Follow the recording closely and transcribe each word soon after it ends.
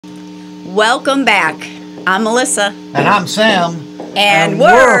Welcome back. I'm Melissa. And I'm Sam. And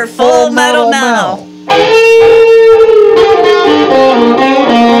we're Full Metal Mel.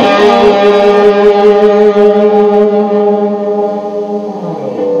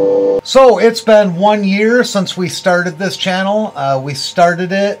 So it's been 1 year since we started this channel. We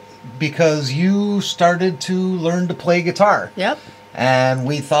started it because you started to learn to play guitar. Yep. And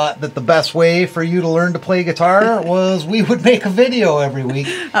we thought that the best way for you to learn to play guitar was we would make a video every week.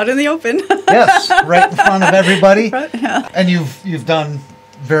 Out in the open. Yes, right in front of everybody. Right, yeah. And you've done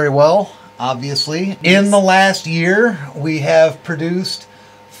very well, obviously. Yes. In the last year, we have produced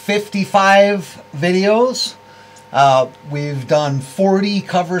 55 videos. We've done 40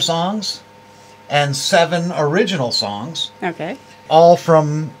 cover songs and 7 original songs. Okay. All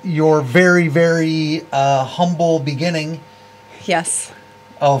from your very, very humble beginning. Yes.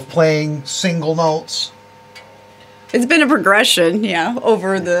 Of playing single notes. It's been a progression, yeah,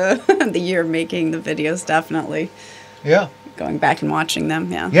 over the the year making the videos, definitely. Yeah. Going back and watching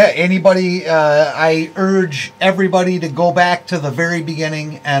them, yeah. Yeah, anybody, I urge everybody to go back to the very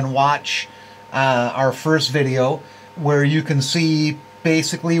beginning and watch our first video where you can see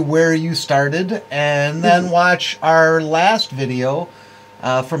basically where you started, and then watch our last video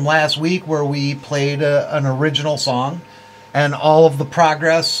from last week where we played an original song and all of the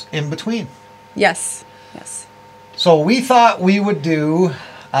progress in between. Yes, yes. So we thought we would do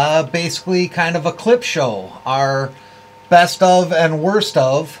basically kind of a clip show, our best of and worst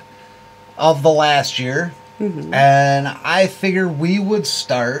of the last year. Mm-hmm. And I figured we would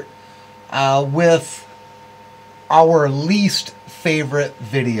start with our least favorite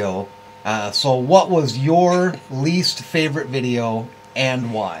video. So what was your least favorite video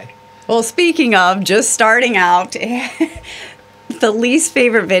and why? Well, speaking of just starting out, the least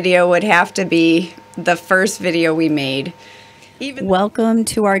favorite video would have to be the first video we made. Welcome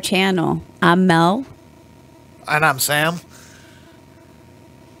to our channel. I'm Mel. And I'm Sam.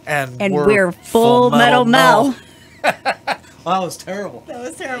 And we're Full Metal Mel. That was terrible. That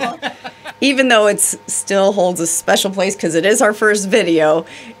was terrible. Even though it still holds a special place because it is our first video,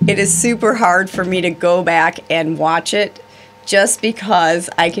 it is super hard for me to go back and watch it just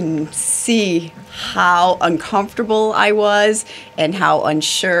because I can see how uncomfortable I was and how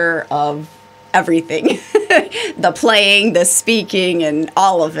unsure of everything. The playing, the speaking, and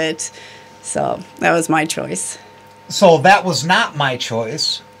all of it. So that was my choice. So that was not my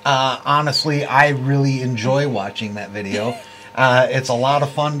choice. Honestly, I really enjoy watching that video. It's a lot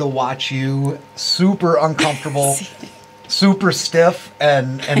of fun to watch you super uncomfortable, super stiff,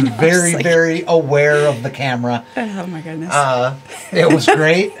 and very, like, very aware of the camera. Oh my goodness. It was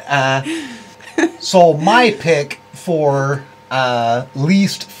great. So my pick for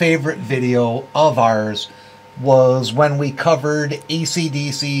least favorite video of ours was when we covered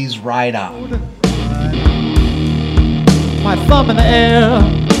AC/DC's Ride On. My thumb in the air.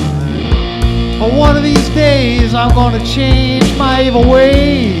 One of these days I'm gonna change my evil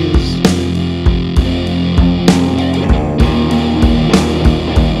ways.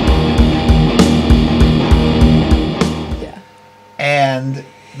 Yeah. And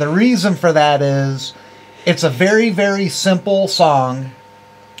the reason for that is it's a very, very simple song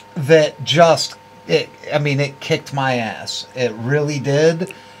that just, it kicked my ass. It really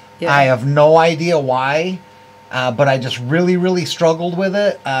did. Yeah. I have no idea why. But I just really, really struggled with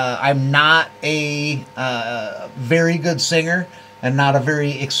it. I'm not a very good singer and not a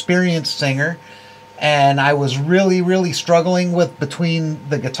very experienced singer. And I was really, really struggling with between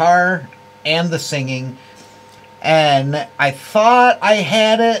the guitar and the singing. And I thought I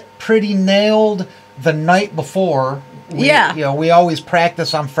had it pretty nailed the night before. We always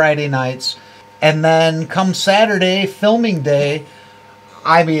practice on Friday nights. And then come Saturday, filming day,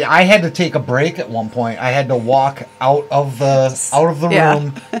 I had to take a break at one point. I had to walk out of the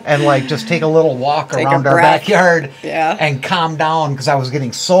room and like just take a little walk around our backyard and calm down because I was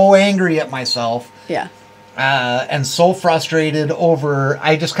getting so angry at myself. Yeah. And so frustrated over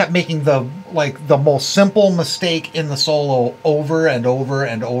I just kept making the most simple mistake in the solo over and over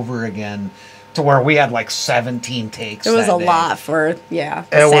and over again to where we had like 17 takes. It was a lot for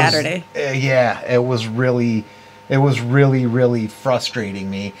Saturday. It was really, really frustrating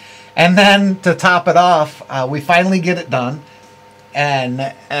me. And then to top it off, we finally get it done. And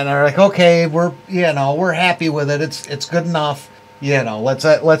are like, okay, we're happy with it. It's good enough.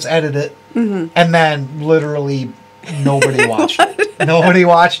 Let's edit it. Mm-hmm. And then literally nobody watched it. Nobody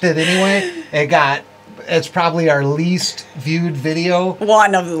watched it anyway. it's probably our least viewed video.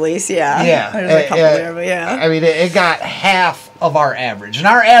 One of the least, yeah. Yeah. There's a couple there, but yeah. I mean, it got half of our average. And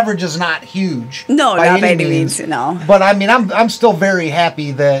our average is not huge. No, not by any means, no. But I mean, I'm still very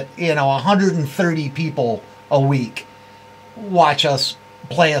happy that, 130 people a week watch us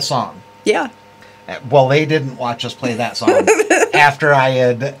play a song. Yeah. Well, they didn't watch us play that song after I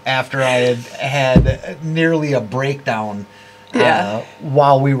had nearly a breakdown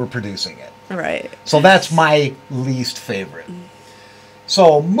while we were producing it. Right. So that's my least favorite.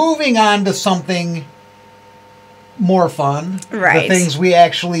 So moving on to something more fun. Right. The things we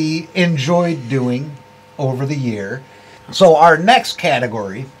actually enjoyed doing over the year. So our next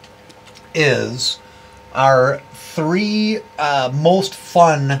category is our 3 most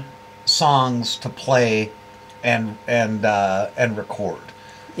fun songs to play and record.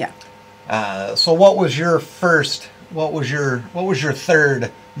 Yeah. So what was your first? What was your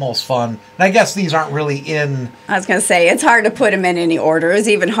third most fun? And I guess these aren't really in. I was gonna say it's hard to put them in any order. It's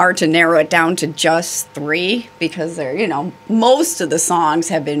even hard to narrow it down to just 3 because they're most of the songs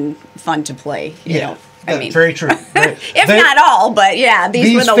have been fun to play. You know. I mean, very true. If not all, but yeah,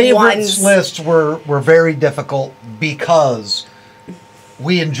 these were the favorites ones. Lists were very difficult because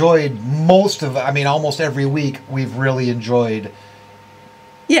we enjoyed almost every week we've really enjoyed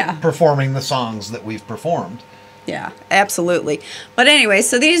performing the songs that we've performed. Yeah, absolutely. But anyway,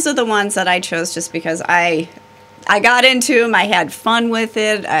 so these are the ones that I chose just because I got into them. I had fun with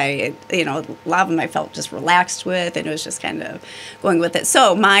it. A lot of them I felt just relaxed with, and it was just kind of going with it.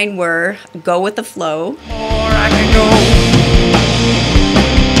 So mine were Go With The Flow. Or I can go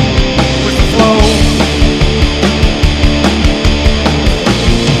with the flow.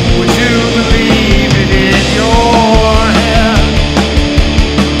 Would you believe it in your head?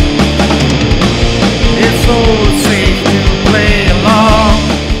 It's so safe to play along.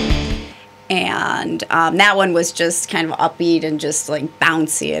 And that one was just kind of upbeat and just like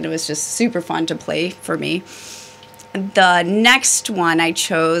bouncy, and it was just super fun to play for me. The next one I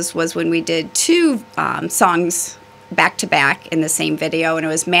chose was when we did 2 songs back to back in the same video, and it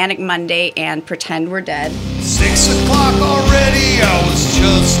was Manic Monday and Pretend We're Dead. 6 o'clock already, I was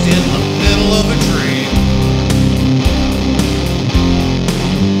just in the middle of a dream.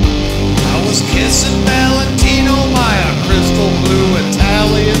 I was kissing Valentino by a crystal blue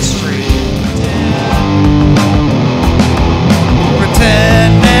Italian street.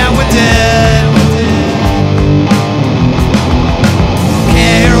 Pretend now we're dead.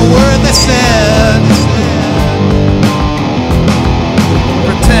 Can't hear a word they said.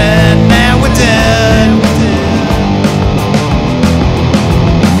 Pretend now we're dead.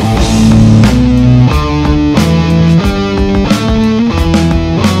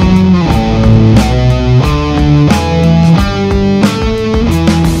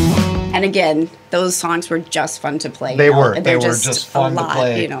 And again, those songs were just fun to play. They were. They're They were just fun to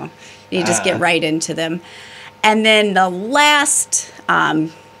play. You just get right into them. And then the last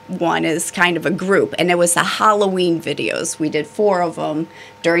one is kind of a group, and it was the Halloween videos. We did 4 of them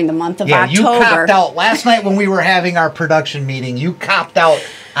during the month of October. You copped out last night when we were having our production meeting. You copped out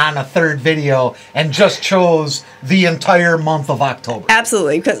on a 3rd video and just chose the entire month of October.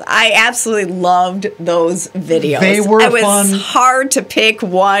 Absolutely, because I absolutely loved those videos. They were fun. It was fun. hard to pick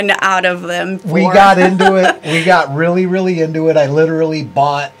one out of them. We got into it. We got really, really into it. I literally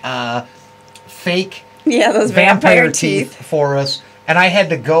bought fake those vampire teeth for us. And I had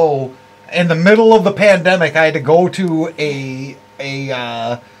to go, in the middle of the pandemic, I had to go to a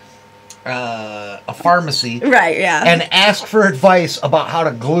pharmacy. Right, yeah. And ask for advice about how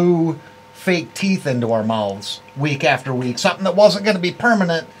to glue fake teeth into our mouths week after week. Something that wasn't going to be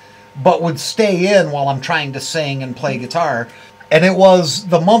permanent, but would stay in while I'm trying to sing and play guitar. And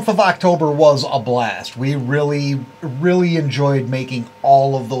the month of October was a blast. We really, really enjoyed making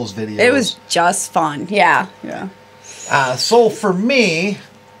all of those videos. It was just fun. Yeah. So for me,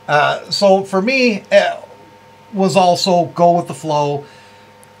 was also Go With The Flow.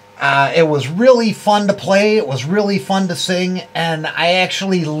 It was really fun to play. It was really fun to sing. And I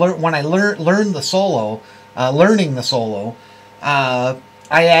actually learning the solo, I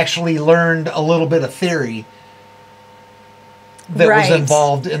actually learned a little bit of theory that was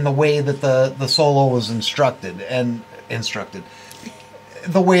involved in the way that the solo was instructed.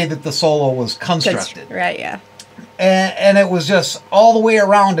 The way that the solo was constructed. Right, yeah. And it was just all the way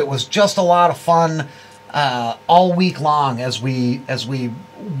around. It was just a lot of fun all week long as we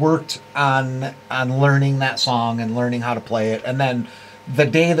worked on learning that song and learning how to play it. And then the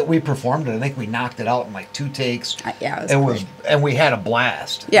day that we performed it, I think we knocked it out in like 2 takes. It was and we had a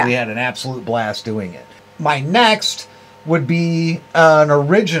blast. Yeah. We had an absolute blast doing it. My next would be an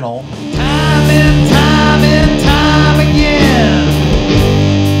original. Time and time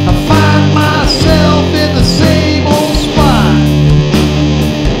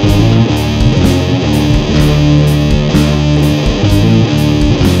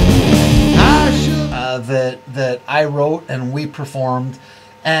wrote and we performed.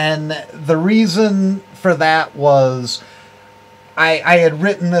 And the reason for that was I had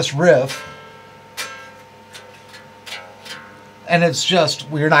written this riff. And it's just,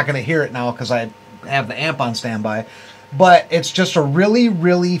 we're not going to hear it now because I have the amp on standby. But it's just a really,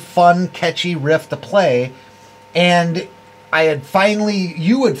 really fun, catchy riff to play. And you had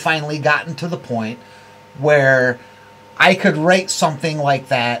finally gotten to the point where I could write something like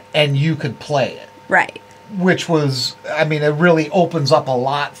that and you could play it. Right. Which was, I mean, it really opens up a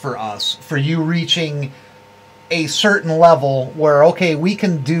lot for us, for you reaching a certain level where, okay, we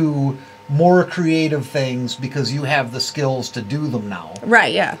can do more creative things because you have the skills to do them now.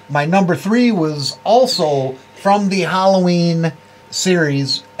 Right, yeah. My number 3 was also from the Halloween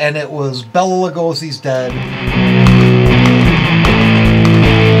series, and it was Bela Lugosi's Dead.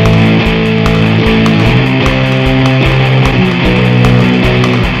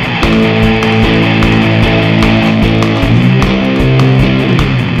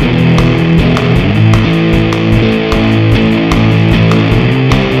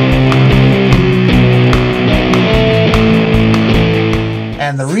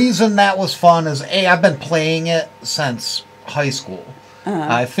 And the reason that was fun is, I've been playing it since high school.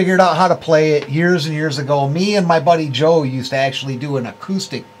 I figured out how to play it years and years ago. Me and my buddy Joe used to actually do an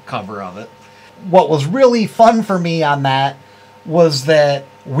acoustic cover of it. What was really fun for me on that was that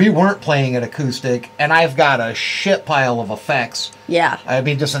we weren't playing it acoustic, and I've got a shit pile of effects. Yeah. I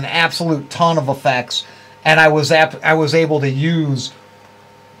mean, just an absolute ton of effects, and I was able to use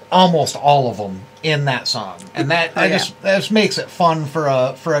almost all of them in that song, and that just makes it fun for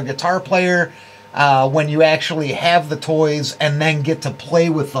a guitar player when you actually have the toys and then get to play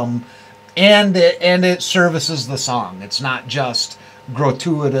with them, and it services the song. It's not just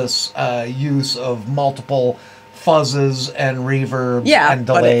gratuitous use of multiple fuzzes and reverbs and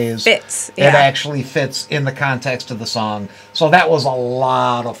delays. But it fits. It actually fits in the context of the song. So that was a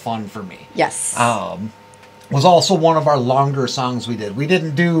lot of fun for me. Yes. Was also one of our longer songs we did. We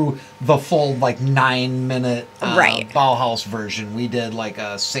didn't do the full 9-minute Bauhaus version. We did like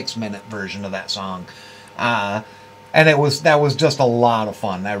a 6-minute version of that song. And that was just a lot of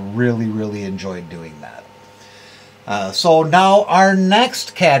fun. I really, really enjoyed doing that. So now our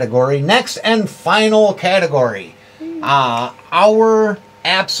next and final category, our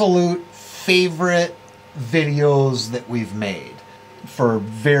absolute favorite videos that we've made for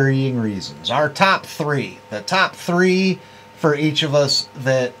varying reasons. Our top 3. The top 3 for each of us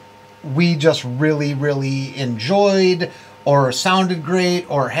that we just really, really enjoyed or sounded great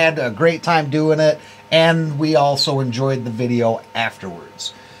or had a great time doing it, and we also enjoyed the video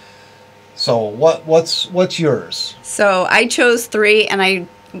afterwards. So what's yours? So I chose 3, and I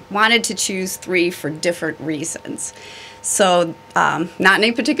wanted to choose 3 for different reasons. So not in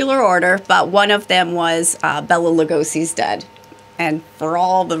any particular order, but one of them was Bela Lugosi's Dead. And for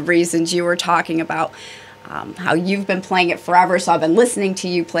all the reasons you were talking about, how you've been playing it forever, so I've been listening to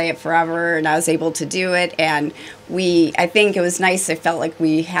you play it forever, and I was able to do it. And I think it was nice. I felt like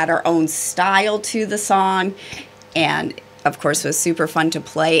we had our own style to the song, and of course, it was super fun to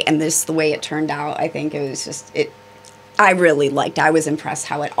play. And the way it turned out, I think it was just I really liked. I was impressed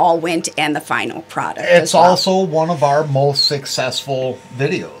how it all went and the final product. It's also one of our most successful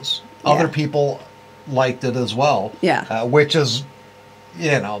videos. Yeah. Other people liked it as well. Yeah. Which is,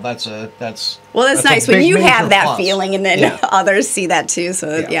 that's nice when you have that plus. feeling, and then others see that too. So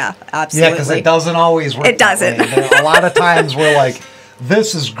absolutely. Yeah, because it doesn't always work. It doesn't. A lot of times we're like,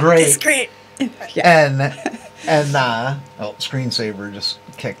 "This is great." It's great. Yeah. And screensaver just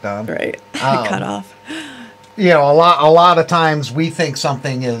kicked on. Right. Cut off. A lot of times we think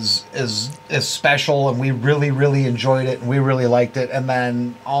something is special, and we really, really enjoyed it, and we really liked it, and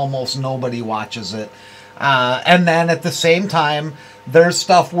then almost nobody watches it. And then at the same time, there's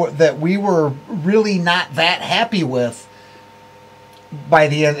stuff that we were really not that happy with by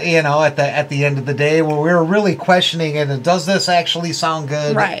the end, at the end of the day, where we were really questioning it, and does this actually sound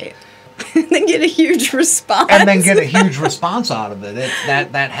good? Right. And then get a huge response. And then get a huge response out of it.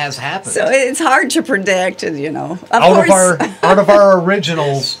 That has happened. So it's hard to predict, Out of our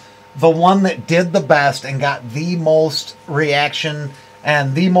originals, the one that did the best and got the most reaction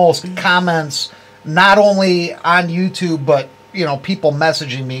and the most comments, not only on YouTube, but people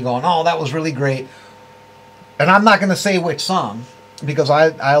messaging me going, "Oh, that was really great." And I'm not going to say which song because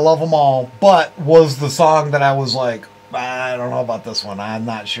I love them all, but was the song that I was like, I don't know about this one. I'm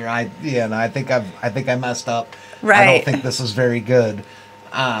not sure. I think I messed up. Right. I don't think this is very good.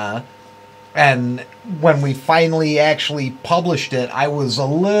 And when we finally actually published it, I was a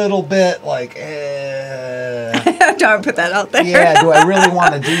little bit like, Do I put that out there? Yeah, do I really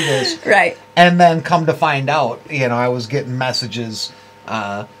want to do this? Right. And then come to find out, I was getting messages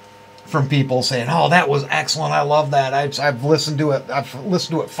from people saying, "Oh, that was excellent. I love that. I've listened to it. I've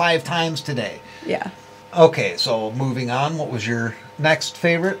listened to it 5 times today." Yeah. Okay, so moving on. What was your next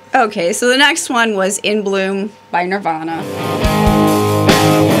favorite? Okay, so the next one was In Bloom by Nirvana.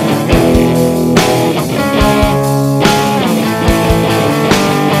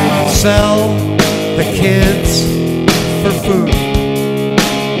 Sell the kids for food.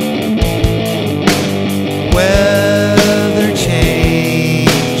 Weather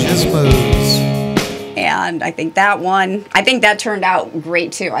changes moods. And I think that turned out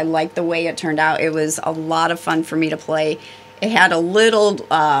great too. I like the way it turned out. It was a lot of fun for me to play. It had a little,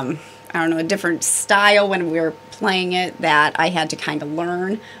 a different style when we were playing it that I had to kind of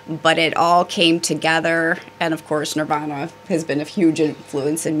learn, but it all came together. And of course, Nirvana has been a huge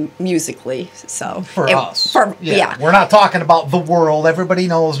influence in musically. So For us. Yeah. We're not talking about the world. Everybody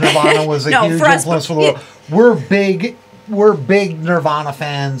knows Nirvana was a No, huge for us, influence for the world. We're big Nirvana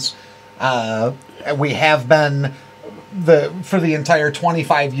fans. We have been for the entire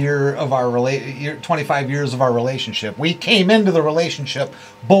 25 years of our relationship. We came into the relationship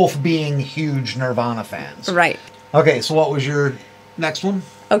both being huge Nirvana fans. Right. Okay, so what was your next one?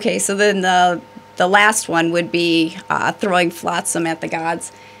 Okay, so then the last one would be Throwing Flotsam at the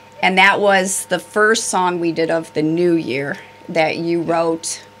Gods. And that was the first song we did of the new year that you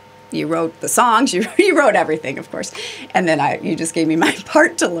wrote. You wrote the songs, you wrote everything, of course. And then you just gave me my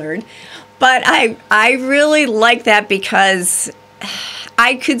part to learn. But I really like that because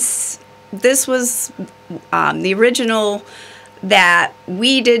this was the original that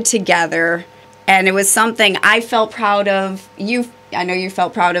we did together, and it was something I felt proud of. I know you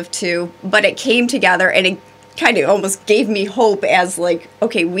felt proud of too, but it came together and it kind of almost gave me hope as like,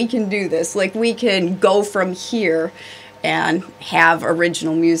 okay, we can do this. Like, we can go from here and have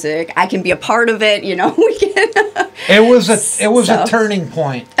original music. I can be a part of it, we can. It was a turning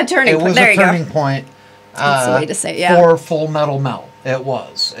point. A turning point. There you go. It was a turning point. That's the way to say it, yeah. For Full Metal Mel. It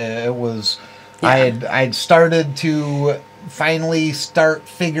was. Yeah. I'd started to finally start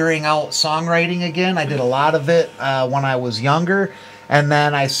figuring out songwriting again. I did a lot of it when I was younger, and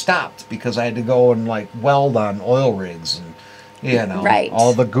then I stopped because I had to go and weld on oil rigs and right.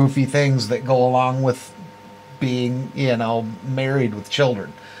 all the goofy things that go along with being married with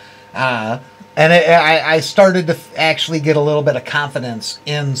children. And I started to actually get a little bit of confidence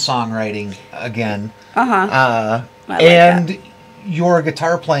in songwriting again. And your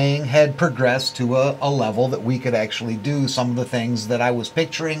guitar playing had progressed to a level that we could actually do some of the things that I was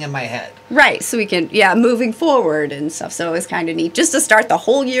picturing in my head. Right, so we can, moving forward and stuff. So it was kind of neat just to start the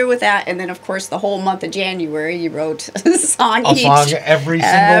whole year with that. And then, of course, the whole month of January, you wrote a song every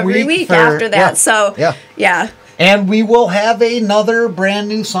single week after that. Yeah, so, yeah. And we will have another brand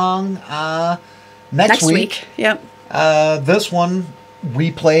new song next week. Yep. This one,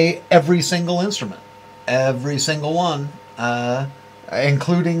 we play every single instrument. Every single one.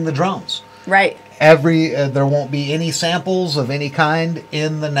 Including the drums. Right. There won't be any samples of any kind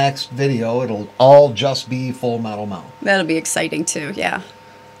in the next video. It'll all just be Full Metal Mel. That'll be exciting too, yeah.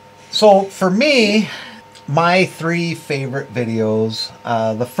 So for me, my 3 favorite videos,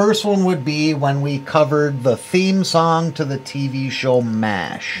 the first one would be when we covered the theme song to the TV show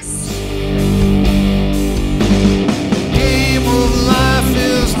MASH. Game of life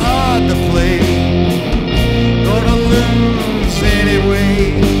is hard to play. Gonna lose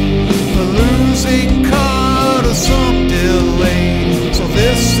anyway. The losing card or some delay. So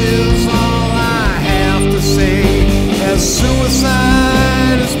this is all I have to say. As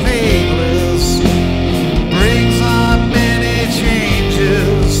suicide is painless, brings on many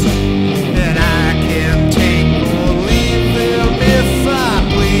changes, and I can take or leave them if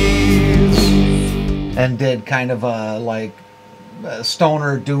I please. And did kind of a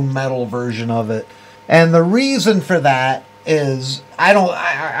stoner doom metal version of it. And the reason for that is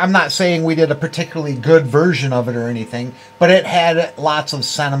I'm not saying we did a particularly good version of it or anything, but it had lots of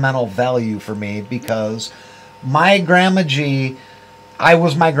sentimental value for me because my Grandma G, I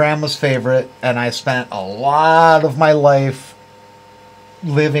was my grandma's favorite, and I spent a lot of my life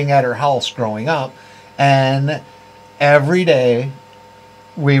living at her house growing up, and every day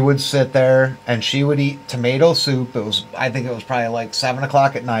we would sit there and she would eat tomato soup. I think it was probably 7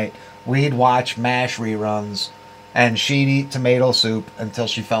 o'clock at night. We'd watch MASH reruns, and she'd eat tomato soup until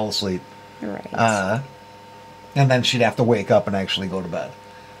she fell asleep. Right. And then she'd have to wake up and actually go to bed.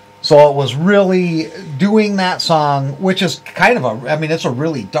 So it was really doing that song, which is kind of it's a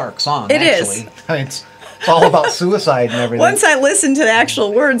really dark song, It actually. is. It's all about suicide and everything. Once I listened to the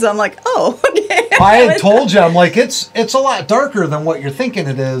actual words, I'm like, oh, okay. I had told you, I'm like, it's a lot darker than what you're thinking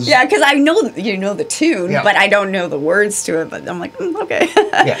it is. Yeah, because I know you know the tune, Yeah. but I don't know the words to it. But I'm like, okay.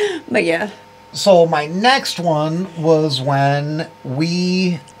 Yeah. But yeah. So my next one was when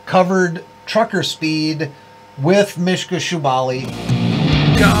we covered Trucker Speed with Mishka Shubaly.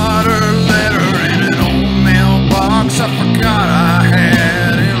 Got her letter in an old mailbox I forgot I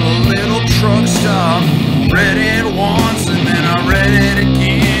had in a little truck stop. Read it once and then I read it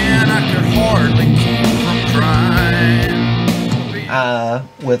again. I could hardly keep from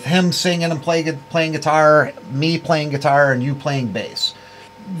crying. With him singing and playing guitar, me playing guitar, and you playing bass.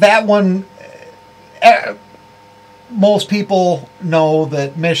 That one, most people know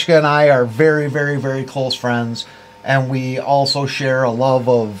that Mishka and I are very, very, very close friends. And we also share a love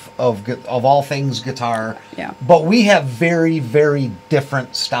of all things guitar. Yeah. But we have very, very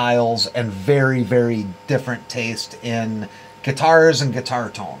different styles and very, very different taste in guitars and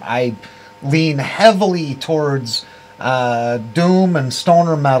guitar tone. I lean heavily towards doom and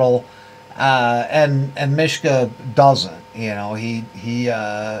stoner metal, and Mishka doesn't. You know, he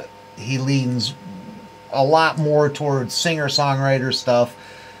leans a lot more towards singer-songwriter stuff.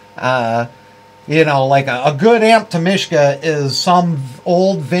 You know, like a good amp to Mishka is some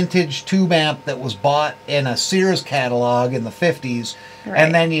old vintage tube amp that was bought in a Sears catalog in the 50s. Right.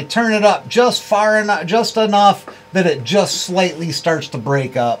 And then you turn it up just just enough that it just slightly starts to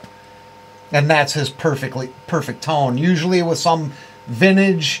break up. And that's his perfect tone. Usually with some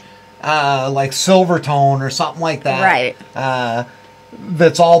vintage, like silver tone or something like that. Right.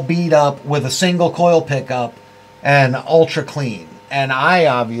 That's all beat up with a single coil pickup and ultra clean. And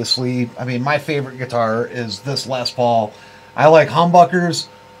I mean, my favorite guitar is this Les Paul. I like humbuckers.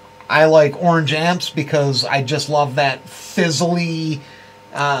 I like orange amps because I just love that fizzly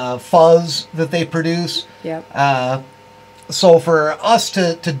fuzz that they produce. Yep. So for us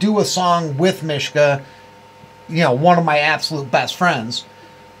to do a song with Mishka, you know, one of my absolute best friends,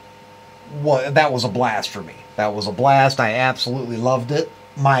 that was a blast for me. That was a blast. I absolutely loved it.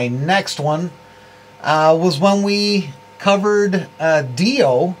 My next one was when we covered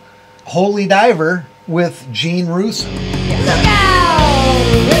Dio, Holy Diver, with Gene Russo. Look out!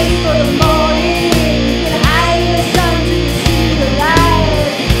 Ready for the morning. Get high in the sun till you see the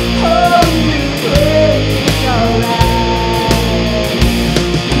light. Hold me, pray, it's alright.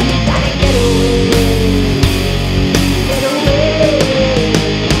 Gotta get away. Get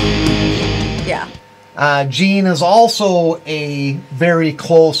away. Yeah. Gene is also a very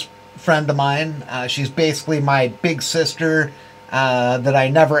close friend of mine. She's basically my big sister that I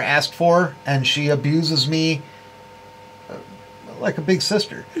never asked for, and she abuses me like a big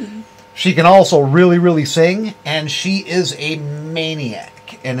sister. Mm-hmm. She can also really, really sing, and she is a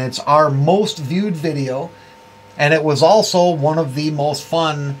maniac. And it's our most viewed video, and it was also one of the most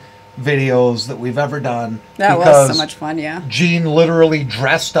fun videos that we've ever done. That was so much fun, yeah. Gene literally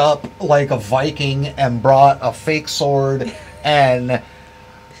dressed up like a Viking and brought a fake sword and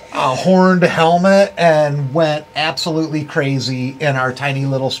a horned helmet and went absolutely crazy in our tiny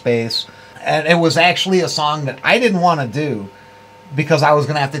little space. And it was actually a song that I didn't want to do because I was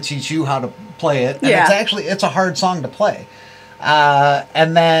going to have to teach you how to play it. And Yeah. it's a hard song to play.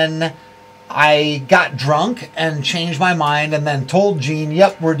 And then I got drunk and changed my mind and then told Gene,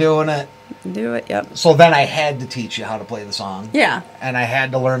 yep, we're doing it. Do it, yep. So then I had to teach you how to play the song. Yeah. And I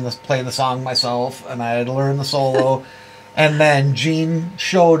had to play the song myself, and I had to learn the solo. And then Jean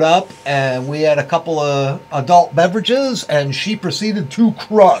showed up, and we had a couple of adult beverages, and she proceeded to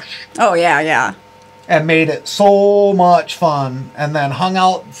crush. Oh, yeah, yeah. And made it so much fun. And then hung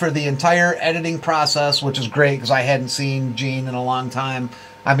out for the entire editing process, which is great, because I hadn't seen Jean in a long time.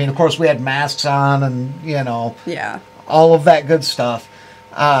 I mean, of course, we had masks on, and, you know, Yeah. all of that good stuff.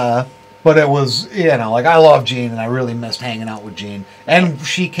 But it was, you know, like I love Jean, and I really missed hanging out with Jean. And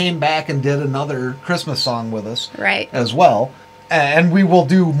she came back and did another Christmas song with us, Right. as well. And we will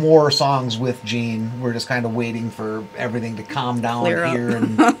do more songs with Jean. We're just kind of waiting for everything to calm down Clear up. here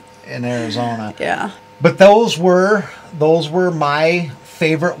in Arizona. Yeah. But those were my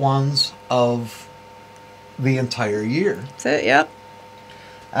favorite ones of the entire year. That's it, yep.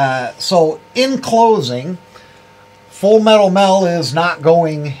 So in closing, Full Metal Mel is not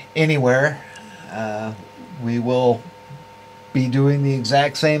going anywhere. We will be doing the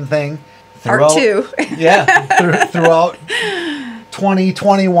exact same thing Part 2. Yeah, throughout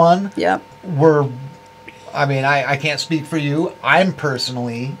 2021. Yep. I can't speak for you. I'm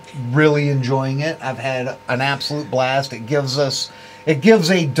personally really enjoying it. I've had an absolute blast. It gives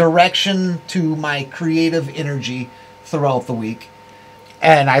a direction to my creative energy throughout the week.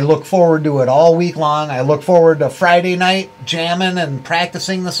 And I look forward to it all week long. I look forward to Friday night jamming and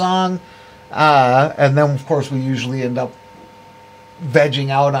practicing the song. And then, of course, we usually end up vegging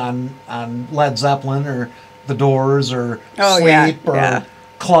out on Led Zeppelin or The Doors or Sleep or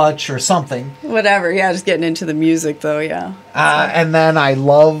Clutch or something. Whatever, yeah, just getting into the music, though, yeah. And then I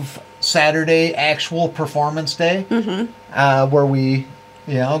love Saturday actual performance day, where we,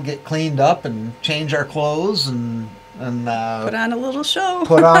 get cleaned up and change our clothes and put on a little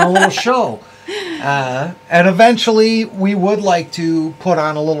show. And eventually we would like to put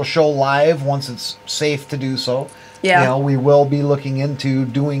on a little show live once it's safe to do so. Yeah. We will be looking into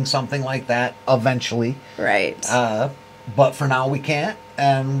doing something like that eventually. Right. But for now we can't.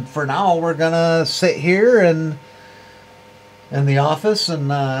 And for now we're going to sit here in the office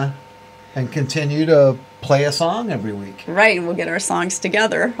and continue to play a song every week. Right, and we'll get our songs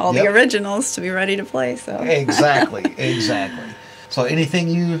together, all the originals to be ready to play. So Exactly. So anything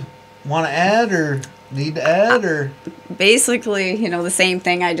you want to add or need to add or? Basically, the same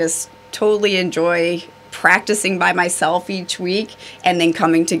thing. I just totally enjoy practicing by myself each week and then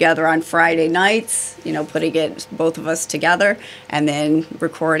coming together on Friday nights, putting it, both of us together, and then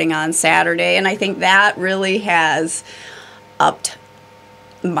recording on Saturday. And I think that really has upped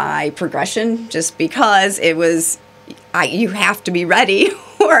my progression, just because it was, you have to be ready,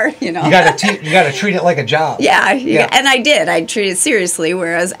 or you got to treat it like a job. Yeah, and I did. I treated it seriously.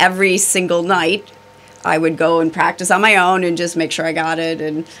 Whereas every single night, I would go and practice on my own and just make sure I got it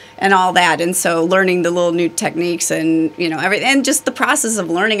and all that. And so learning the little new techniques and everything, and just the process of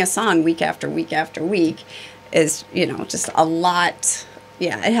learning a song week after week after week is just a lot.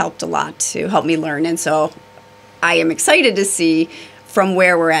 Yeah, it helped a lot to help me learn, and so I am excited to see from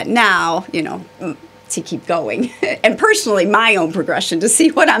where we're at now, to keep going. And personally, my own progression, to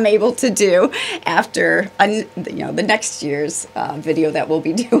see what I'm able to do after, the next year's video that we'll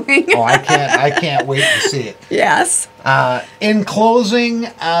be doing. Oh, I can't wait to see it. Yes. In closing,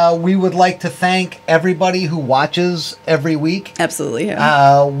 we would like to thank everybody who watches every week. Absolutely.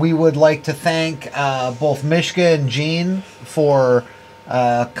 Yeah. We would like to thank both Mishka and Jean for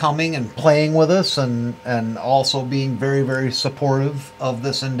coming and playing with us and also being very, very supportive of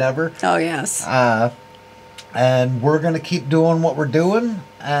this endeavor. Oh, yes. And we're going to keep doing what we're doing,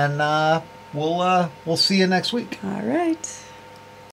 and we'll see you next week. All right.